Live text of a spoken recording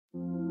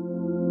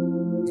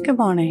Good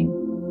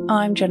morning.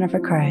 I'm Jennifer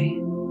Cray,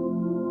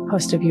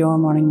 host of Your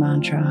Morning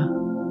Mantra.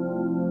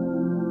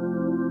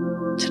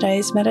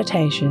 Today's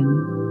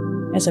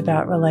meditation is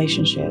about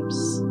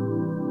relationships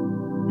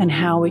and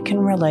how we can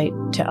relate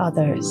to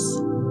others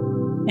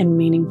in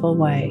meaningful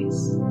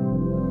ways.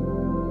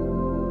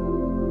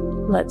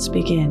 Let's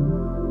begin.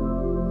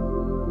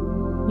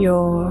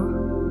 Your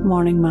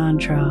morning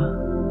mantra.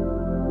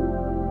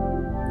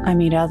 I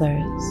meet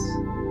others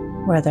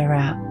where they're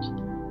at.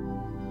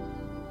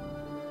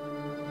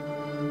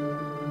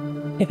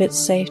 If it's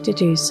safe to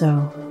do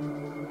so,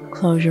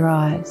 close your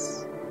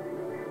eyes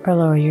or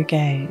lower your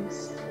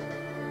gaze.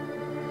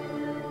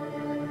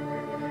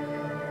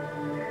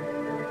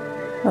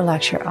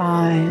 Relax your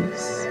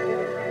eyes,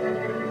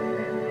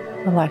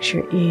 relax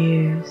your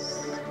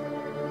ears,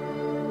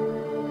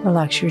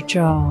 relax your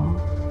jaw.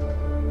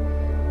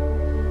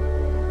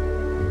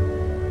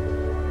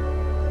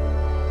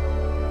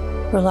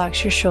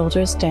 Relax your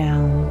shoulders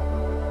down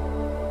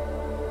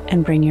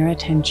and bring your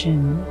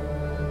attention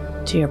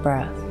to your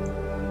breath.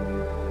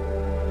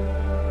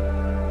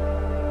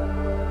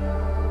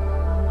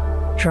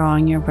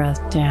 Drawing your breath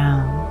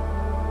down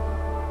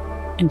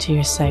into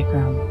your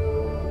sacrum,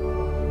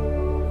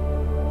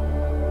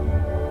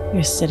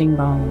 your sitting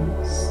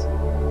bones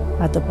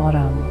at the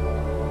bottom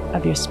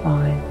of your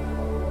spine.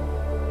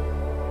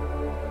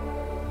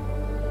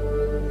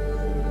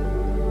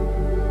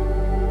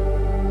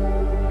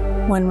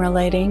 When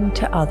relating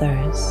to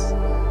others,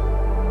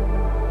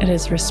 it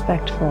is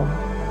respectful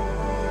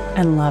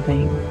and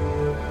loving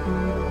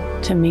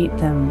to meet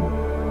them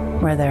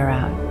where they're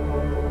at.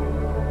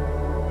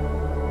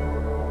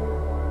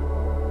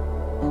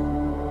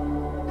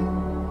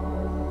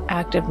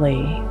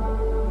 Actively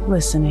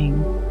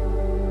listening,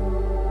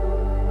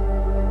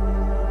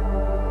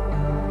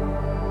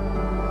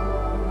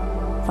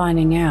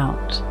 finding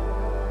out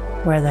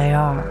where they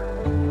are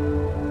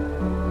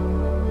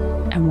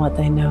and what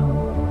they know,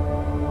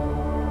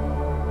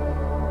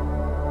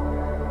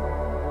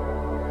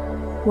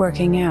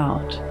 working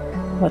out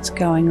what's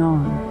going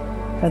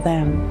on for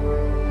them,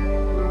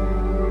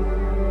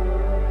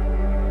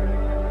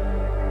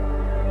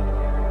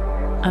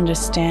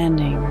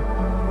 understanding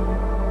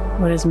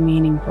what is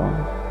meaningful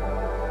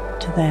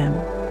to them.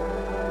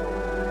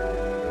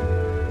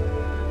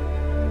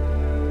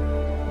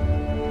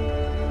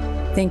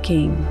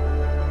 Thinking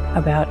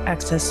about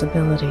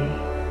accessibility,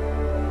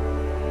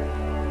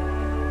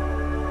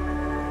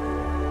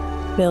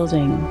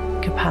 building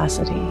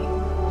capacity,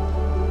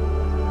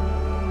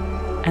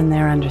 and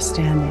their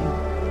understanding.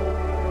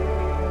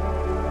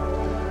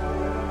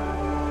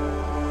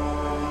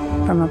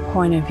 From a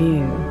point of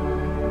view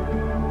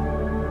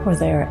where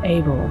they are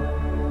able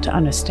to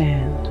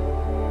understand,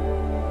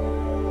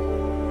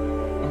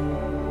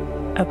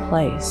 a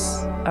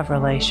place of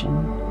relation,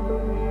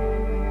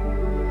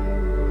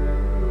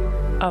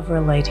 of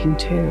relating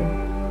to,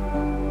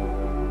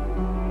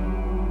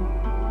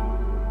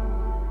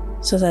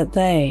 so that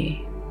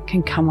they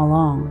can come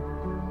along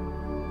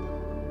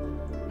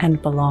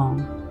and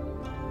belong.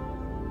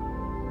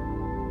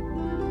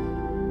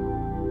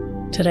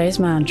 Today's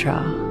mantra,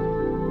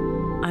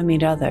 I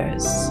meet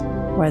others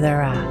where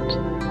they're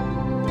at.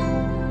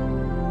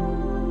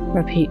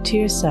 Repeat to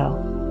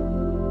yourself,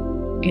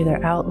 either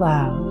out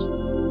loud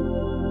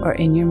or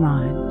in your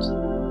mind,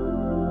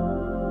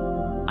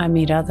 I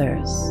meet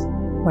others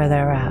where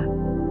they're at.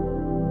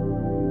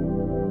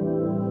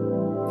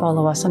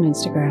 Follow us on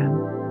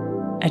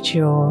Instagram at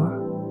Your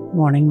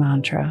Morning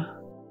Mantra.